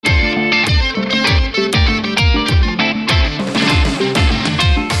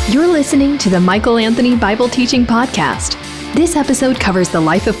listening to the Michael Anthony Bible Teaching Podcast. This episode covers the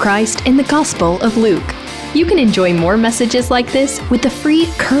life of Christ in the Gospel of Luke. You can enjoy more messages like this with the free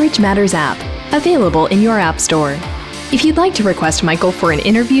Courage Matters app, available in your app store. If you'd like to request Michael for an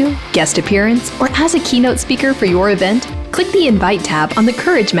interview, guest appearance, or as a keynote speaker for your event, click the Invite tab on the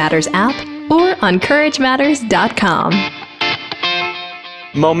Courage Matters app or on CourageMatters.com.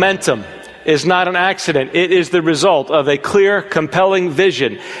 Momentum is not an accident. It is the result of a clear, compelling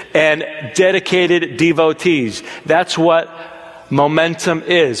vision and dedicated devotees. That's what momentum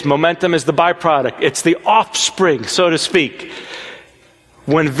is. Momentum is the byproduct. It's the offspring, so to speak.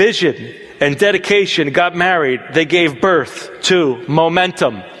 When vision and dedication got married, they gave birth to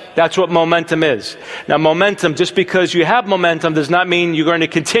momentum. That's what momentum is. Now, momentum, just because you have momentum does not mean you're going to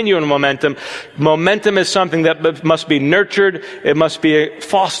continue in momentum. Momentum is something that must be nurtured, it must be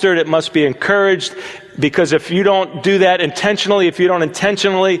fostered, it must be encouraged. Because if you don't do that intentionally, if you don't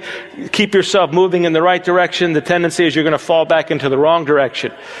intentionally keep yourself moving in the right direction, the tendency is you're going to fall back into the wrong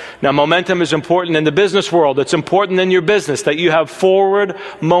direction. Now, momentum is important in the business world. It's important in your business that you have forward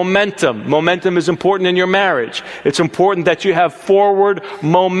momentum. Momentum is important in your marriage. It's important that you have forward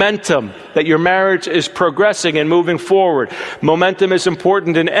momentum, that your marriage is progressing and moving forward. Momentum is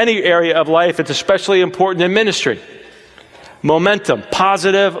important in any area of life. It's especially important in ministry. Momentum,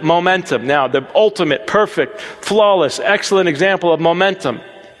 positive momentum. Now, the ultimate, perfect, flawless, excellent example of momentum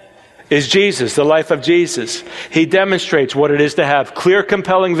is Jesus, the life of Jesus. He demonstrates what it is to have clear,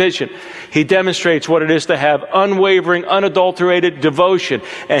 compelling vision. He demonstrates what it is to have unwavering, unadulterated devotion.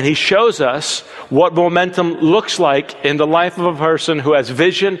 And he shows us what momentum looks like in the life of a person who has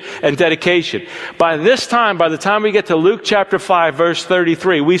vision and dedication. By the time we get to Luke chapter 5, verse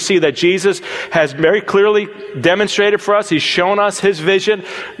 33, we see that Jesus has very clearly demonstrated for us. He's shown us his vision,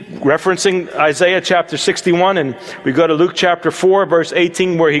 referencing Isaiah chapter 61. And we go to Luke chapter 4, verse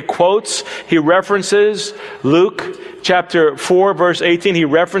 18, where he references Luke chapter 4, verse 18. He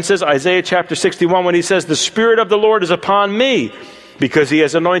references Isaiah chapter 61 when he says, "The Spirit of the Lord is upon me, because he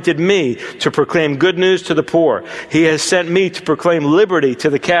has anointed me to proclaim good news to the poor. He has sent me to proclaim liberty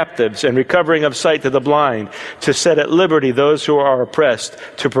to the captives and recovering of sight to the blind, to set at liberty those who are oppressed,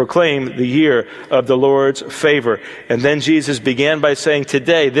 to proclaim the year of the Lord's favor." And then Jesus began by saying,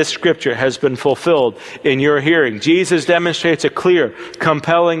 "Today this scripture has been fulfilled in your hearing." Jesus demonstrates a clear,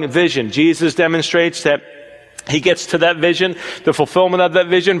 compelling vision. Jesus demonstrates that he gets to that vision, the fulfillment of that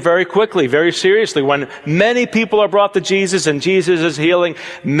vision, very quickly, very seriously, when many people are brought to Jesus and Jesus is healing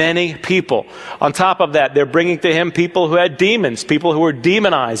many people. On top of that, they're bringing to him people who had demons, people who were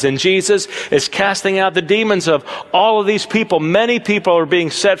demonized, and Jesus is casting out the demons of all of these people. Many people are being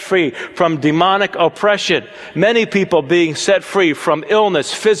set free from demonic oppression. Many people being set free from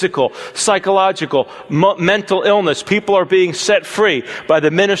illness, physical, psychological, mental illness. People are being set free by the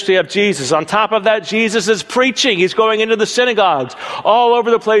ministry of Jesus. On top of that, Jesus is preaching. He's going into the synagogues all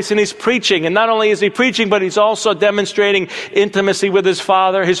over the place and he's preaching. And not only is he preaching, but he's also demonstrating intimacy with his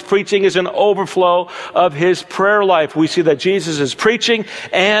Father. His preaching is an overflow of his prayer life. We see that Jesus is preaching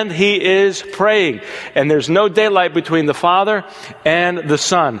and he is praying. And there's no daylight between the Father and the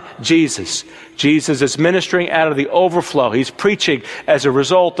Son, Jesus. Jesus is ministering out of the overflow. He's preaching as a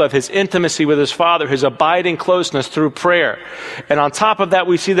result of his intimacy with his Father, his abiding closeness through prayer. And on top of that,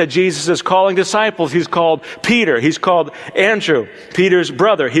 we see that Jesus is calling disciples. He's called Peter. He's called Andrew, Peter's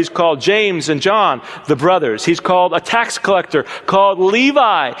brother. He's called James and John, the brothers. He's called a tax collector called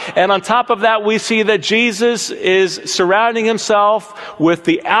Levi. And on top of that, we see that Jesus is surrounding himself with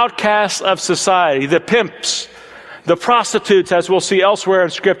the outcasts of society, the pimps, the prostitutes, as we'll see elsewhere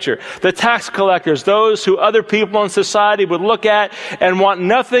in Scripture, the tax collectors, those who other people in society would look at and want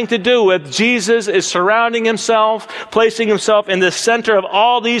nothing to do with. Jesus is surrounding himself, placing himself in the center of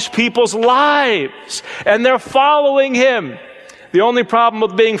all these people's lives, and they're following him. The only problem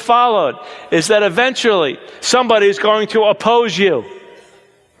with being followed is that eventually somebody's going to oppose you.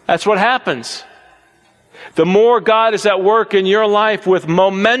 That's what happens. The more God is at work in your life with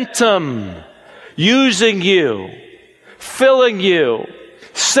momentum, using you, filling you,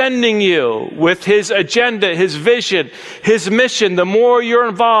 sending you with his agenda, his vision, his mission, the more you're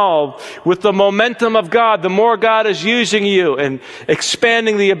involved with the momentum of God, the more God is using you and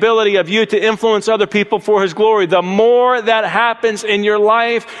expanding the ability of you to influence other people for his glory. The more that happens in your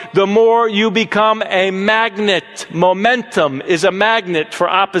life, the more you become a magnet. Momentum is a magnet for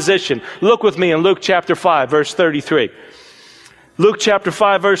opposition. Look with me in Luke chapter 5, verse 33. Luke chapter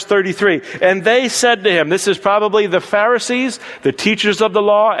 5, verse 33. "And they said to him," this is probably the Pharisees, the teachers of the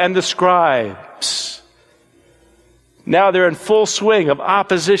law, and the scribes. Now they're in full swing of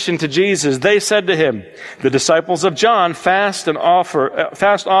opposition to Jesus. They said to him, the disciples of John fast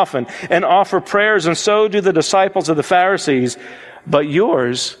often and offer prayers, and so do the disciples of the Pharisees, but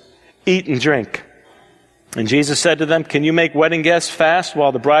yours eat and drink. And Jesus said to them, can you make wedding guests fast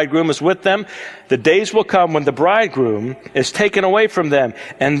while the bridegroom is with them? The days will come when the bridegroom is taken away from them,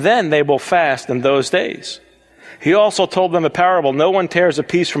 and then they will fast in those days. He also told them a parable. No one tears a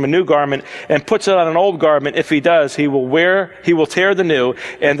piece from a new garment and puts it on an old garment. If he does, he will tear the new,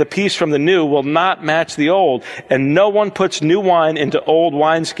 and the piece from the new will not match the old. And no one puts new wine into old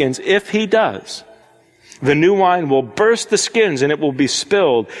wineskins. If he does, the new wine will burst the skins, and it will be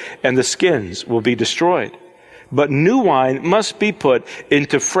spilled, and the skins will be destroyed. But new wine must be put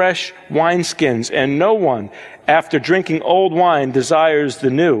into fresh wineskins, and no one, after drinking old wine, desires the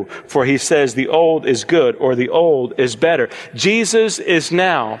new, for he says the old is good, or the old is better. Jesus is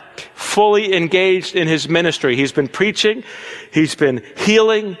now fully engaged in his ministry. He's been preaching, he's been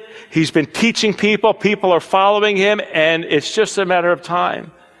healing, he's been teaching people. People are following him, and it's just a matter of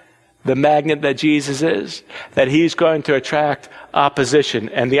time. The magnet that Jesus is, that he's going to attract opposition.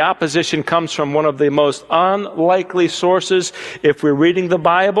 And the opposition comes from one of the most unlikely sources. If we're reading the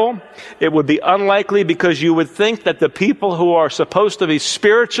Bible, it would be unlikely because you would think that the people who are supposed to be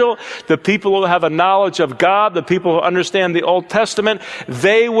spiritual, the people who have a knowledge of God, the people who understand the Old Testament,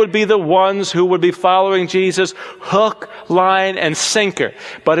 they would be the ones who would be following Jesus hook, line, and sinker.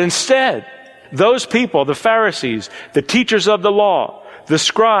 But instead, those people, the Pharisees, the teachers of the law, the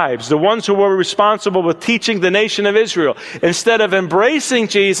scribes, the ones who were responsible with teaching the nation of Israel, instead of embracing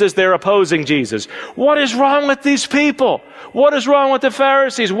Jesus, they're opposing Jesus. What is wrong with these people? What is wrong with the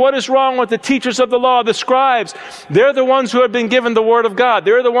Pharisees? What is wrong with the teachers of the law, the scribes? They're the ones who have been given the Word of God.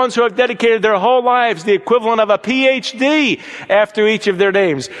 They're the ones who have dedicated their whole lives, the equivalent of a PhD after each of their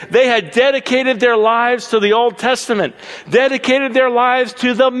names. They had dedicated their lives to the Old Testament, dedicated their lives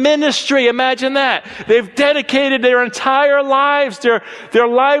to the ministry. Imagine that. They've dedicated their entire lives, their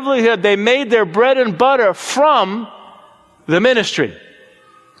livelihood. They made their bread and butter from the ministry.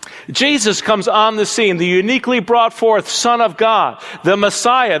 Jesus comes on the scene, the uniquely brought forth Son of God, the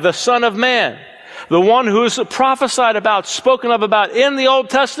Messiah, the Son of Man, the one who's prophesied about, spoken of about in the Old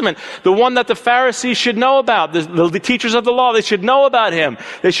Testament, the one that the Pharisees should know about, the teachers of the law, they should know about him.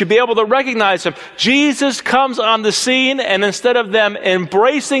 They should be able to recognize him. Jesus comes on the scene, and instead of them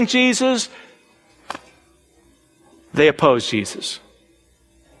embracing Jesus, they oppose Jesus.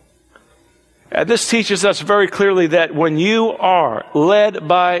 And this teaches us very clearly that when you are led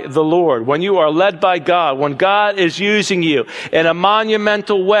by the Lord, when you are led by God, when God is using you in a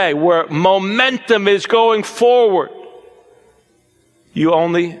monumental way where momentum is going forward, you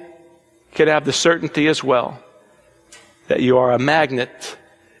only can have the certainty as well that you are a magnet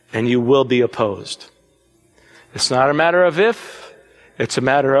and you will be opposed. It's not a matter of if, it's a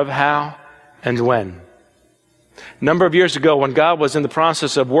matter of how and when. A number of years ago, when God was in the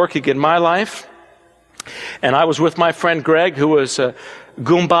process of working in my life, and I was with my friend Greg, who was a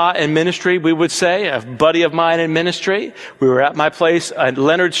Goomba in ministry, we would say, a buddy of mine in ministry. We were at my place on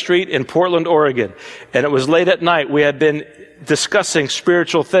Leonard Street in Portland, Oregon. And it was late at night. We had been discussing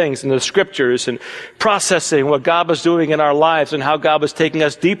spiritual things in the scriptures and processing what God was doing in our lives and how God was taking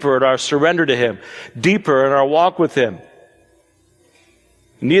us deeper in our surrender to him, deeper in our walk with him.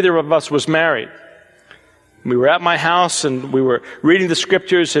 Neither of us was married. We were at my house and we were reading the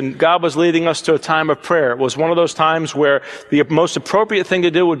scriptures, and God was leading us to a time of prayer. It was one of those times where the most appropriate thing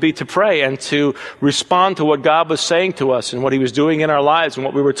to do would be to pray and to respond to what God was saying to us and what he was doing in our lives and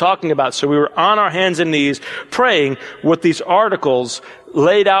what we were talking about. So we were on our hands and knees praying with these articles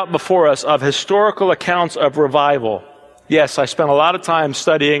laid out before us of historical accounts of revival. Yes, I spent a lot of time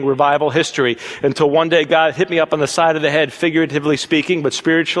studying revival history until one day God hit me up on the side of the head, figuratively speaking, but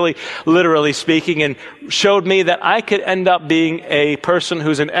spiritually, literally speaking, and showed me that I could end up being a person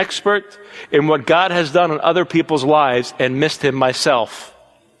who's an expert in what God has done in other people's lives and missed him myself.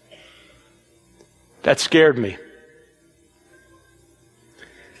 That scared me.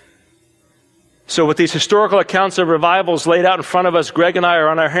 So with these historical accounts of revivals laid out in front of us, Greg and I are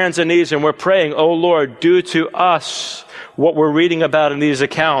on our hands and knees and we're praying, oh Lord, do to us what we're reading about in these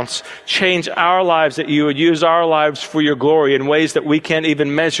accounts. Change our lives, that you would use our lives for your glory in ways that we can't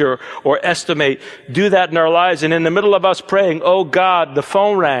even measure or estimate. Do that in our lives. And in the middle of us praying, oh God, the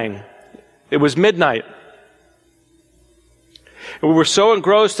phone rang. It was midnight. And we were so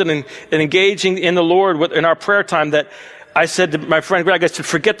engrossed in engaging in the Lord in our prayer time that I said to my friend Greg, I said,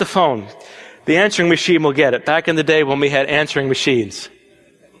 forget the phone. The answering machine will get it. Back in the day when we had answering machines.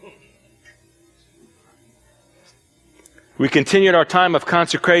 We continued our time of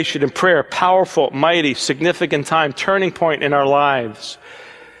consecration and prayer, powerful, mighty, significant time, turning point in our lives.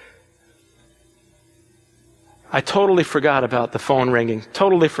 I totally forgot about the phone ringing,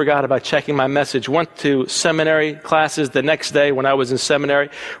 totally forgot about checking my message, went to seminary classes the next day when I was in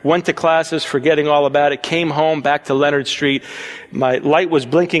seminary, went to classes forgetting all about it, came home back to Leonard Street. My light was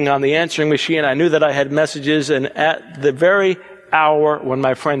blinking on the answering machine. I knew that I had messages, and at the very hour when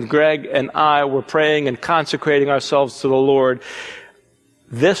my friend Greg and I were praying and consecrating ourselves to the Lord,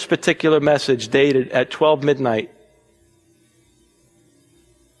 this particular message dated at 12 midnight.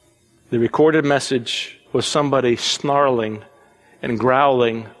 The recorded message was somebody snarling and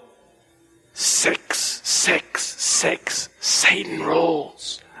growling, 666, Satan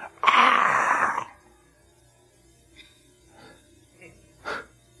rules. Ah.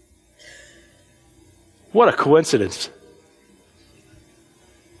 What a coincidence.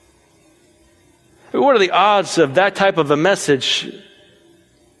 What are the odds of that type of a message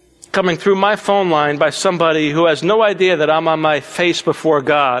coming through my phone line by somebody who has no idea that I'm on my face before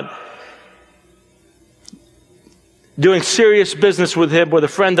God, doing serious business with him, with a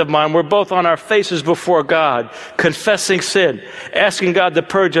friend of mine? We're both on our faces before God, confessing sin, asking God to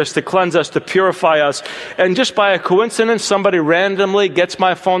purge us, to cleanse us, to purify us. And just by a coincidence, somebody randomly gets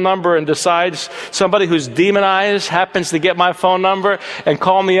my phone number and decides, somebody who's demonized happens to get my phone number and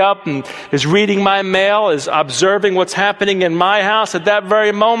call me up and is reading my mail, is observing what's happening in my house at that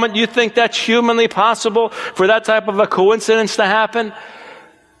very moment. You think that's humanly possible for that type of a coincidence to happen?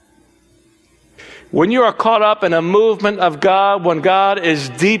 When you are caught up in a movement of God, when God is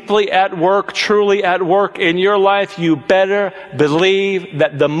deeply at work, truly at work in your life, you better believe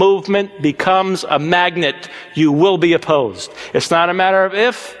that the movement becomes a magnet. You will be opposed. It's not a matter of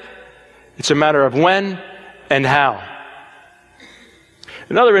if, it's a matter of when and how.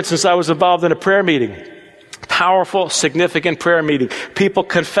 Another instance, I was involved in a prayer meeting. Powerful, significant prayer meeting. People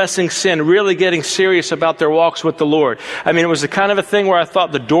confessing sin, really getting serious about their walks with the Lord. I mean, it was the kind of a thing where I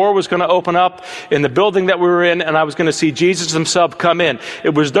thought the door was going to open up in the building that we were in, and I was going to see Jesus himself come in.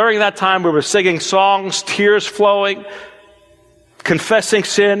 It was during that time we were singing songs, tears flowing, confessing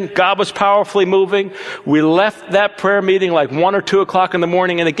sin. God was powerfully moving. We left that prayer meeting like 1 or 2 o'clock in the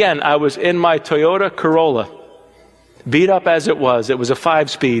morning, and again, I was in my Toyota Corolla, beat up as it was. It was a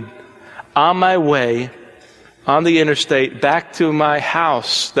 5-speed, on my way on the interstate back to my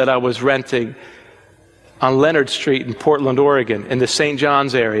house that I was renting on Leonard Street in Portland, Oregon, in the St.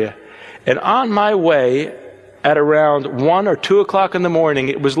 John's area. And on my way at around 1 or 2 o'clock in the morning,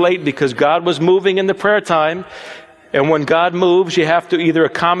 it was late because God was moving in the prayer time. And when God moves, you have to either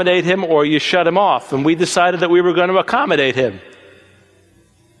accommodate him or you shut him off. And we decided that we were going to accommodate him.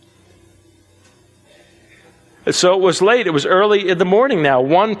 So it was late. It was early in the morning now,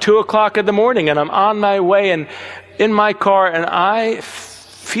 1, 2 o'clock in the morning, and I'm on my way and in my car, and I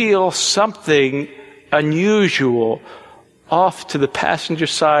feel something unusual off to the passenger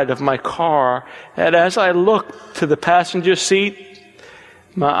side of my car. And as I looked to the passenger seat,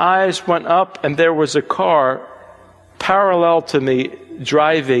 my eyes went up, and there was a car parallel to me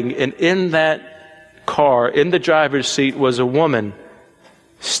driving, and in that car, in the driver's seat, was a woman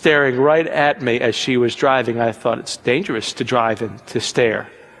staring right at me as she was driving. I thought, it's dangerous to drive and to stare,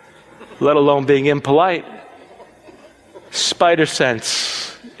 let alone being impolite. Spider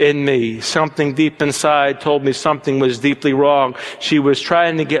sense in me, something deep inside told me something was deeply wrong. She was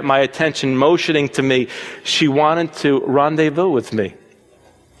trying to get my attention, motioning to me. She wanted to rendezvous with me.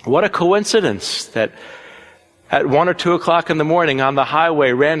 What a coincidence that at 1 or 2 o'clock in the morning on the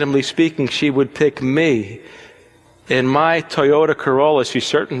highway, randomly speaking, she would pick me. In my Toyota Corolla, she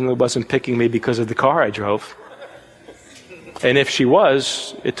certainly wasn't picking me because of the car I drove. And if she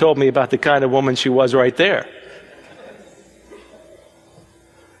was, it told me about the kind of woman she was right there.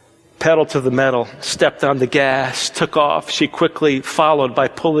 Pedal to the metal, stepped on the gas, took off. She quickly followed by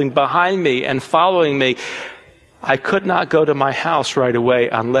pulling behind me and following me. I could not go to my house right away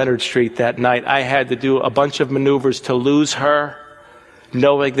on Leonard Street that night. I had to do a bunch of maneuvers to lose her,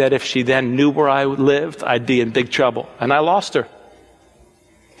 knowing that if she then knew where I lived, I'd be in big trouble. And I lost her.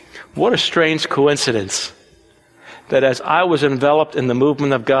 What a strange coincidence that as I was enveloped in the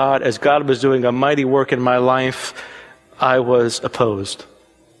movement of God, as God was doing a mighty work in my life, I was opposed.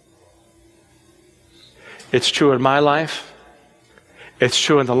 It's true in my life. It's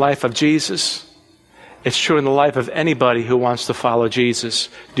true in the life of Jesus. It's true in the life of anybody who wants to follow Jesus.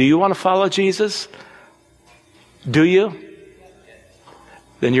 Do you want to follow Jesus? Do you?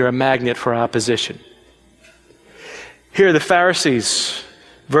 Then you're a magnet for opposition. Here are the Pharisees,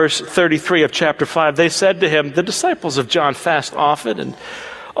 verse 33 of chapter 5. They said to him, the disciples of John fast often and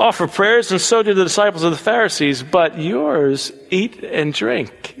offer prayers, and so do the disciples of the Pharisees, but yours eat and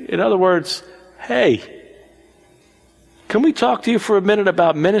drink. In other words, hey, can we talk to you for a minute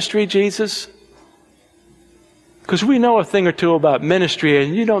about ministry, Jesus? Because we know a thing or two about ministry,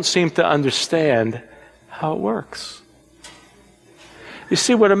 and you don't seem to understand how it works. You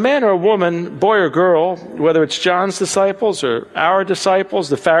see, when a man or a woman, boy or girl, whether it's John's disciples or our disciples,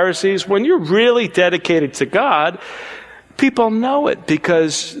 the Pharisees, when you're really dedicated to God, people know it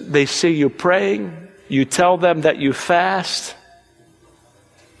because they see you praying. You tell them that you fast.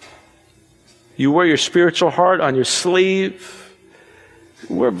 You wear your spiritual heart on your sleeve.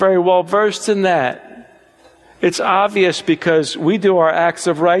 We're very well versed in that. It's obvious because we do our acts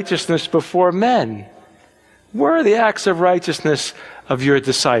of righteousness before men. Where are the acts of righteousness of your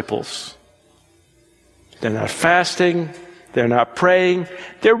disciples? They're not fasting. They're not praying.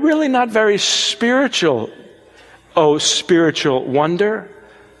 They're really not very spiritual. Oh, spiritual wonder.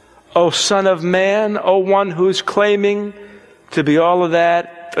 Oh, Son of Man. Oh, one who's claiming to be all of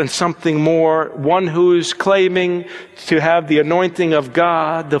that and something more. One who's claiming to have the anointing of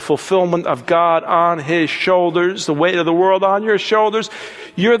God, the fulfillment of God on his shoulders, the weight of the world on your shoulders.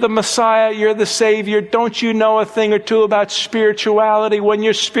 You're the Messiah. You're the Savior. Don't you know a thing or two about spirituality? When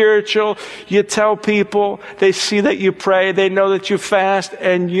you're spiritual, you tell people. They see that you pray. They know that you fast.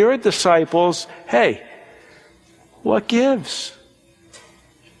 And your disciples, hey, what gives?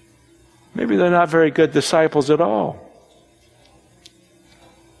 Maybe they're not very good disciples at all.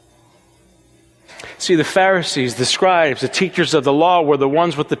 See, the Pharisees, the scribes, the teachers of the law were the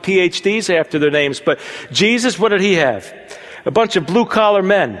ones with the PhDs after their names. But Jesus, what did he have? A bunch of blue-collar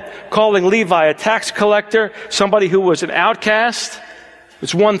men calling Levi a tax collector, somebody who was an outcast.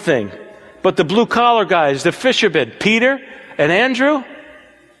 It's one thing. But the blue-collar guys, the fishermen, Peter and Andrew,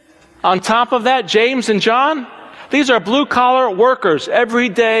 on top of that, James and John, these are blue-collar workers,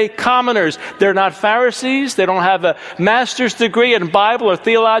 everyday commoners. They're not Pharisees. They don't have a master's degree in Bible or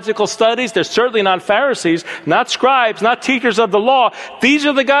theological studies. They're certainly not Pharisees, not scribes, not teachers of the law. These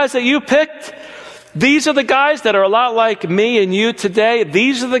are the guys that you picked. These are the guys that are a lot like me and you today.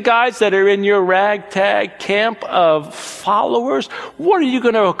 These are the guys that are in your ragtag camp of followers. What are you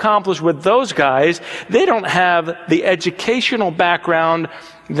going to accomplish with those guys? They don't have the educational background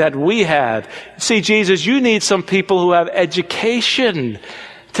that we have. See, Jesus, you need some people who have education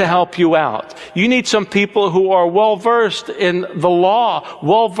to help you out. You need some people who are well-versed in the law,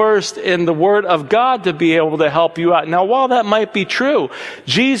 well-versed in the Word of God to be able to help you out. Now, while that might be true,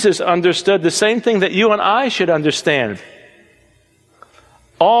 Jesus understood the same thing that you and I should understand.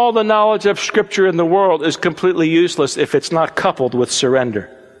 All the knowledge of Scripture in the world is completely useless if it's not coupled with surrender.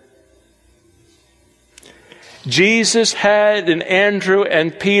 Jesus had in Andrew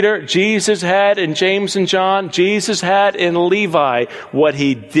and Peter, Jesus had in James and John, Jesus had in Levi what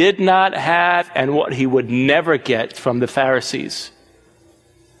he did not have and what he would never get from the Pharisees.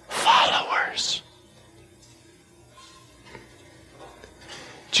 Followers.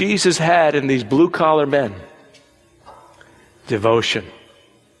 Jesus had in these blue-collar men devotion.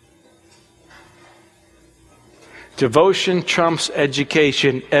 Devotion trumps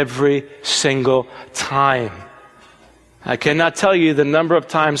education every single time. I cannot tell you the number of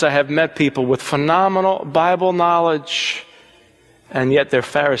times I have met people with phenomenal Bible knowledge, and yet they're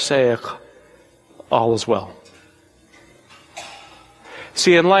Pharisaic all as well.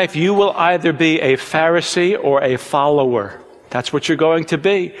 See, in life, you will either be a Pharisee or a follower. That's what you're going to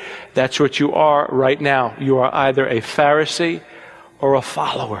be. That's what you are right now. You are either a Pharisee or a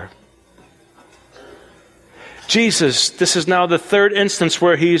follower. Jesus, this is now the third instance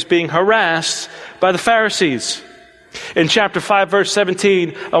where he's being harassed by the Pharisees. In chapter 5, verse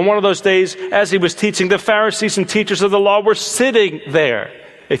 17, on one of those days, as he was teaching, the Pharisees and teachers of the law were sitting there,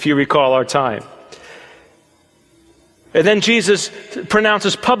 if you recall our time. And then Jesus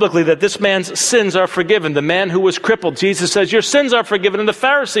pronounces publicly that this man's sins are forgiven. The man who was crippled, Jesus says, your sins are forgiven. And the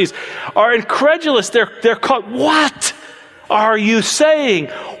Pharisees are incredulous. They're caught. What are you saying?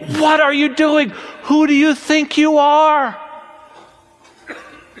 What are you doing? Who do you think you are?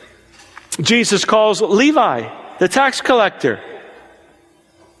 Jesus calls Levi the tax collector.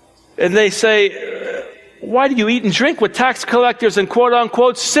 And they say, why do you eat and drink with tax collectors and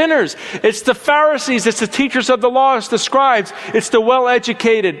quote-unquote sinners? It's the Pharisees, it's the teachers of the law, it's the scribes, it's the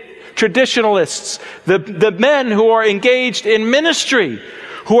well-educated traditionalists, the men who are engaged in ministry,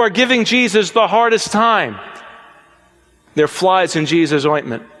 who are giving Jesus the hardest time. They're flies in Jesus'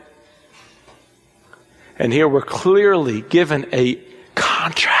 ointment. And here we're clearly given a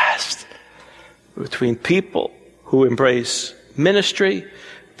contrast between people who embrace ministry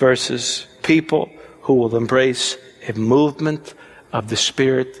versus people who will embrace a movement of the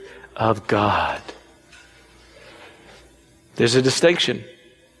Spirit of God. There's a distinction.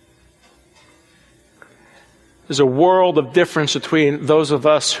 There's a world of difference between those of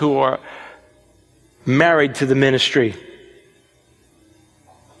us who are married to the ministry,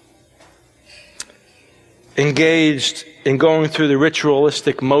 engaged in going through the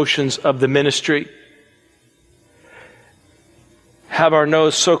ritualistic motions of the ministry, have our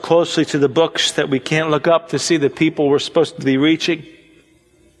nose so closely to the books that we can't look up to see the people we're supposed to be reaching,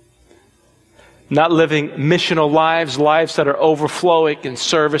 not living missional lives, lives that are overflowing in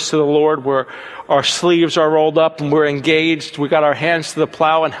service to the Lord, where our sleeves are rolled up and we're engaged. We got our hands to the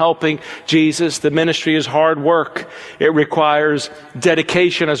plow and helping Jesus. The ministry is hard work. It requires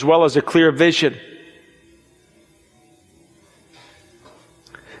dedication as well as a clear vision.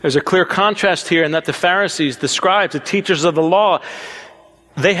 There's a clear contrast here in that the Pharisees, the scribes, the teachers of the law,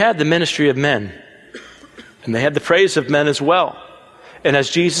 they had the ministry of men. And they had the praise of men as well. And as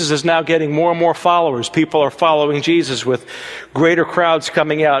Jesus is now getting more and more followers, people are following Jesus with greater crowds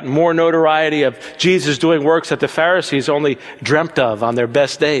coming out, and more notoriety of Jesus doing works that the Pharisees only dreamt of on their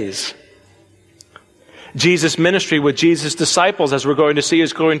best days. Jesus' ministry with Jesus' disciples, as we're going to see,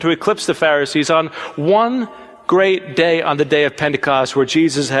 is going to eclipse the Pharisees on one great day, on the day of Pentecost, where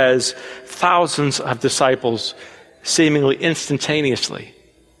Jesus has thousands of disciples seemingly instantaneously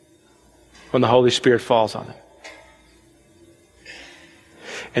when the Holy Spirit falls on them.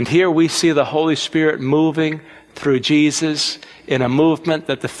 And here we see the Holy Spirit moving through Jesus in a movement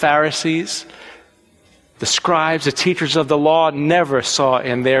that the Pharisees, the scribes, the teachers of the law never saw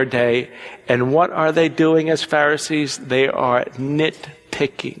in their day. And what are they doing as Pharisees? They are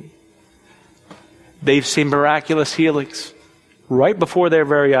nitpicking. They've seen miraculous healings. Right before their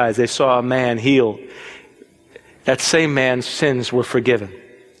very eyes, they saw a man healed. That same man's sins were forgiven,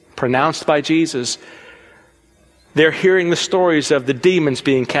 pronounced by Jesus. They're hearing the stories of the demons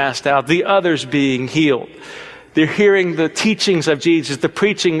being cast out, the others being healed. They're hearing the teachings of Jesus, the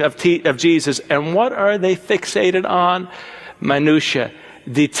preaching of Jesus. And what are they fixated on? Minutia,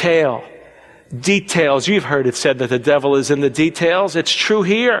 detail, details. You've heard it said that the devil is in the details. It's true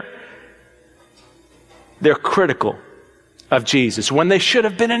here. They're critical of Jesus. When they should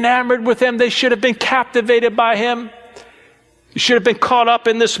have been enamored with him, they should have been captivated by him. They should have been caught up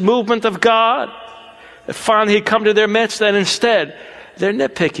in this movement of God. Finally, he'd come to their midst, and instead, they're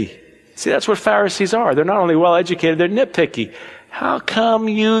nitpicky. See, that's what Pharisees are. They're not only well-educated, they're nitpicky. How come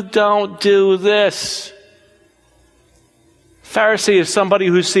you don't do this? Pharisee is somebody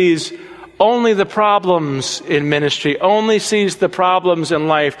who sees only the problems in ministry, only sees the problems in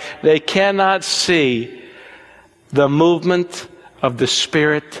life. They cannot see the movement of the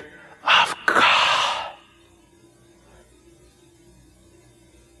Spirit of God.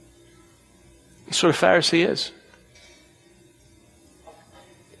 That's what a Pharisee is.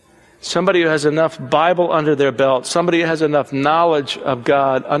 Somebody who has enough Bible under their belt, somebody who has enough knowledge of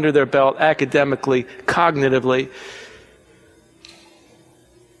God under their belt academically, cognitively,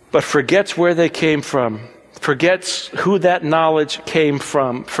 but forgets where they came from, forgets who that knowledge came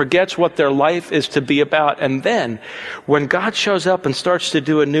from, forgets what their life is to be about. And then, when God shows up and starts to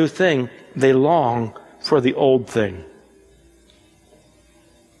do a new thing, they long for the old thing.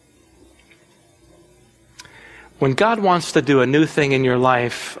 When God wants to do a new thing in your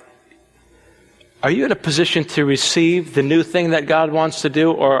life, are you in a position to receive the new thing that God wants to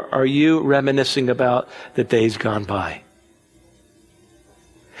do, or are you reminiscing about the days gone by?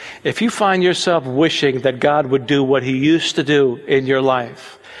 If you find yourself wishing that God would do what he used to do in your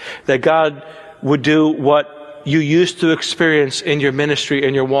life, that God would do what you used to experience in your ministry,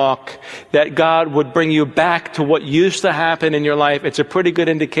 in your walk, that God would bring you back to what used to happen in your life, it's a pretty good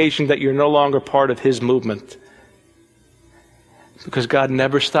indication that you're no longer part of his movement. Because God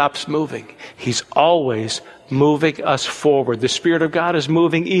never stops moving. He's always moving us forward. The Spirit of God is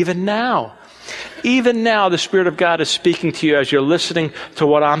moving even now. Even now, the Spirit of God is speaking to you as you're listening to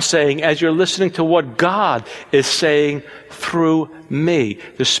what I'm saying, as you're listening to what God is saying through me.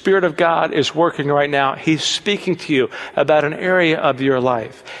 The Spirit of God is working right now. He's speaking to you about an area of your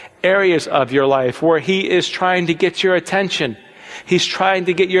life, areas of your life where he is trying to get your attention. He's trying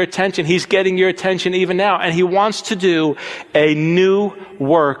to get your attention. He's getting your attention even now. And he wants to do a new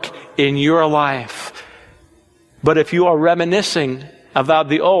work in your life. But if you are reminiscing about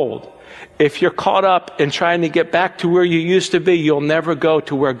the old, if you're caught up in trying to get back to where you used to be, you'll never go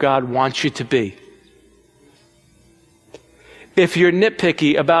to where God wants you to be. If you're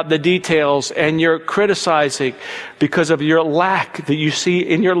nitpicky about the details and you're criticizing because of your lack that you see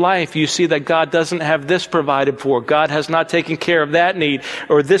in your life, you see that God doesn't have this provided for, God has not taken care of that need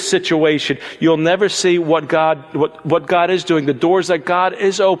or this situation, you'll never see what God is doing, the doors that God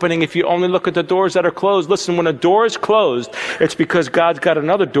is opening if you only look at the doors that are closed. Listen, when a door is closed, it's because God's got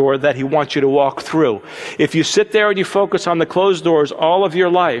another door that He wants you to walk through. If you sit there and you focus on the closed doors all of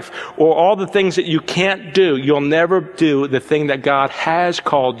your life, or all the things that you can't do, you'll never do the thing that God has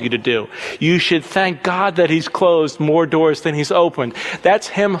called you to do. You should thank God that He's closed more doors than He's opened. That's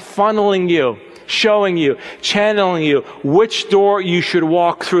Him funneling you, showing you, channeling you which door you should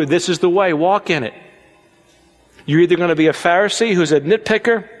walk through. This is the way, walk in it. You're either going to be a Pharisee who's a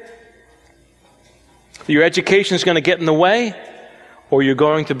nitpicker, your education is going to get in the way, or you're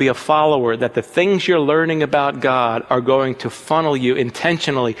going to be a follower that the things you're learning about God are going to funnel you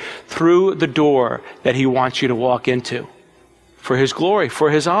intentionally through the door that He wants you to walk into. For His glory, for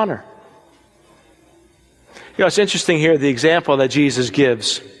His honor. You know, it's interesting here, the example that Jesus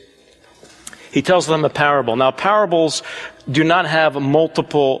gives. He tells them a parable. Now, parables do not have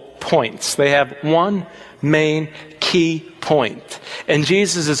multiple points. They have one main key point. And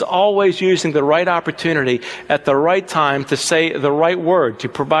Jesus is always using the right opportunity at the right time to say the right word, to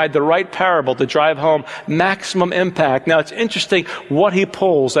provide the right parable, to drive home maximum impact. Now, it's interesting what He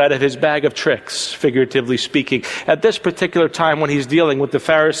pulls out of His bag of tricks, figuratively speaking. At this particular time when He's dealing with the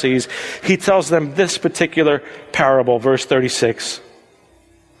Pharisees, He tells them this particular parable, verse 36.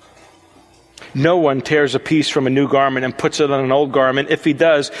 No one tears a piece from a new garment and puts it on an old garment. If he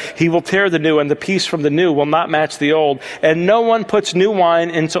does, he will tear the new, and the piece from the new will not match the old. And no one puts new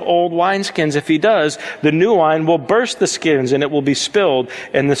wine into old wineskins. If he does, the new wine will burst the skins, and it will be spilled,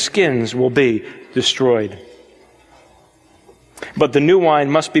 and the skins will be destroyed. But the new wine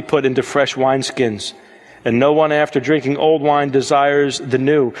must be put into fresh wineskins. And no one after drinking old wine desires the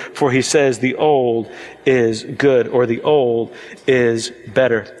new, for he says the old is good, or the old is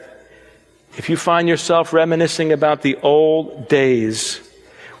better. If you find yourself reminiscing about the old days,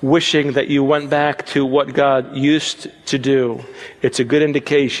 wishing that you went back to what God used to do, it's a good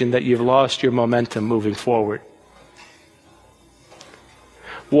indication that you've lost your momentum moving forward.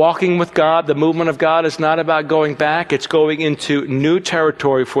 Walking with God, the movement of God, is not about going back. It's going into new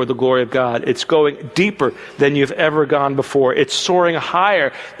territory for the glory of God. It's going deeper than you've ever gone before. It's soaring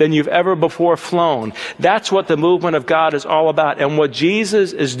higher than you've ever before flown. That's what the movement of God is all about. And what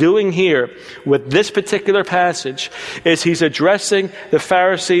Jesus is doing here with this particular passage is He's addressing the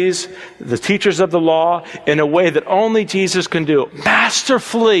Pharisees, the teachers of the law, in a way that only Jesus can do.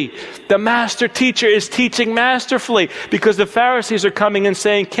 Masterfully. The master teacher is teaching masterfully, because the Pharisees are coming and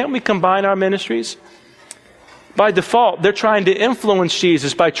saying, can't we combine our ministries? By default, they're trying to influence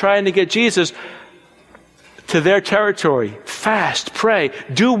Jesus by trying to get Jesus to their territory. Fast, pray,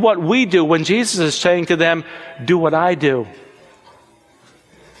 do what we do, when Jesus is saying to them, do what I do.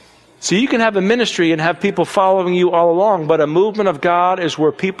 So you can have a ministry and have people following you all along, but a movement of God is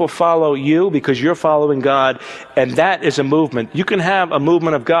where people follow you because you're following God, and that is a movement. You can have a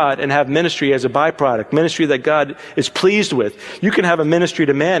movement of God and have ministry as a byproduct, ministry that God is pleased with. You can have a ministry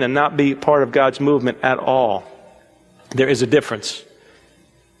to man and not be part of God's movement at all. There is a difference.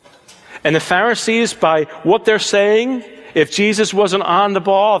 And the Pharisees, by what they're saying, if Jesus wasn't on the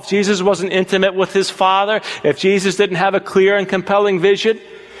ball, if Jesus wasn't intimate with His Father, if Jesus didn't have a clear and compelling vision,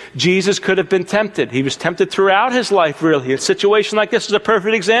 Jesus could have been tempted. He was tempted throughout His life, really. A situation like this is a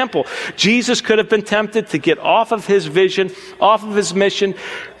perfect example. Jesus could have been tempted to get off of His vision, off of His mission,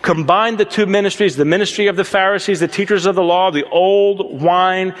 combine the two ministries, the ministry of the Pharisees, the teachers of the law, the old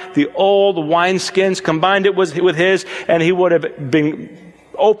wine, the old wineskins, combined it with His, and He would have been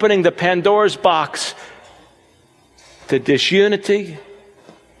opening the Pandora's box to disunity.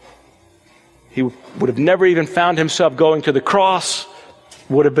 He would have never even found Himself going to the cross.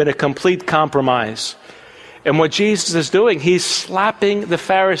 Would have been a complete compromise. And what Jesus is doing, He's slapping the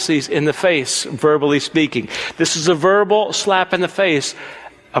Pharisees in the face, verbally speaking. This is a verbal slap in the face,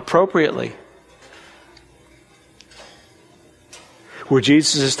 appropriately. Where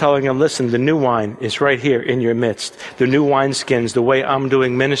Jesus is telling them, listen, the new wine is right here in your midst. The new wineskins, the way I'm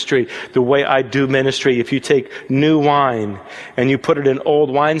doing ministry, the way I do ministry. If you take new wine and you put it in old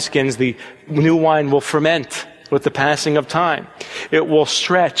wineskins, the new wine will ferment with the passing of time. It will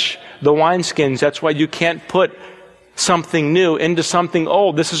stretch the wineskins. That's why you can't put something new into something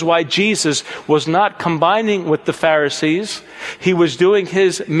old. This is why Jesus was not combining with the Pharisees. He was doing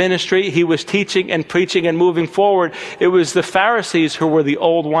His ministry. He was teaching and preaching and moving forward. It was the Pharisees who were the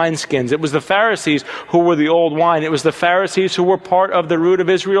old wineskins. It was the Pharisees who were the old wine. It was the Pharisees who were part of the root of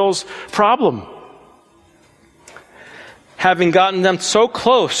Israel's problem. having gotten them so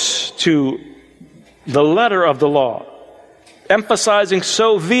close to the letter of the law, emphasizing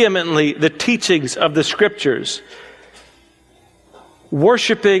so vehemently the teachings of the Scriptures,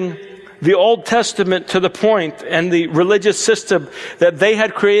 worshiping the Old Testament to the point, and the religious system that they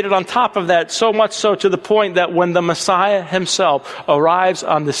had created on top of that, so much so to the point that when the Messiah himself arrives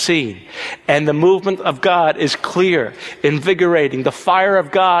on the scene and the movement of God is clear, invigorating, the fire of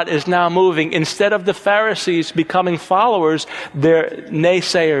God is now moving, instead of the Pharisees becoming followers, they're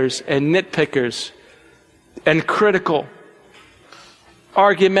naysayers and nitpickers and critical,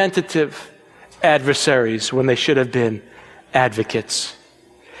 argumentative adversaries when they should have been advocates.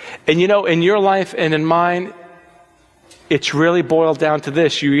 And you know, in your life and in mine, it's really boiled down to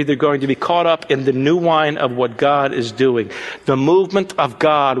this. You're either going to be caught up in the new wine of what God is doing, the movement of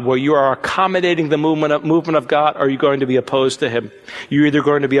God, where you are accommodating the movement of God, or you're going to be opposed to him. You're either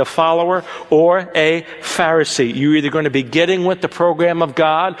going to be a follower or a Pharisee. You're either going to be getting with the program of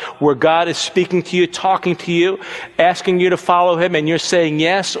God, where God is speaking to you, talking to you, asking you to follow him, and you're saying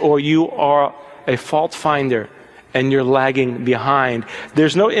yes, or you are a fault finder and you're lagging behind.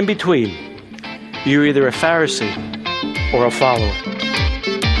 There's no in between. You're either a Pharisee or a follower.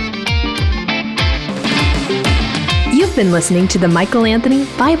 You've been listening to the Michael Anthony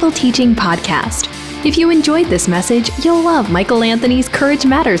Bible Teaching Podcast. If you enjoyed this message, you'll love Michael Anthony's Courage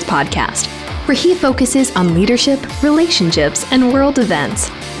Matters podcast, where he focuses on leadership, relationships, and world events.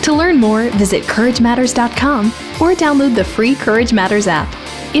 To learn more, visit CourageMatters.com or download the free Courage Matters app.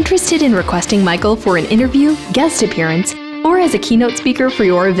 Interested in requesting Michael for an interview, guest appearance, or as a keynote speaker for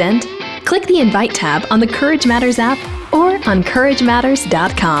your event? Click the Invite tab on the Courage Matters app or on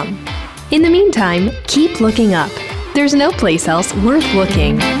CourageMatters.com. In the meantime, keep looking up. There's no place else worth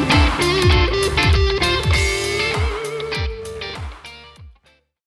looking.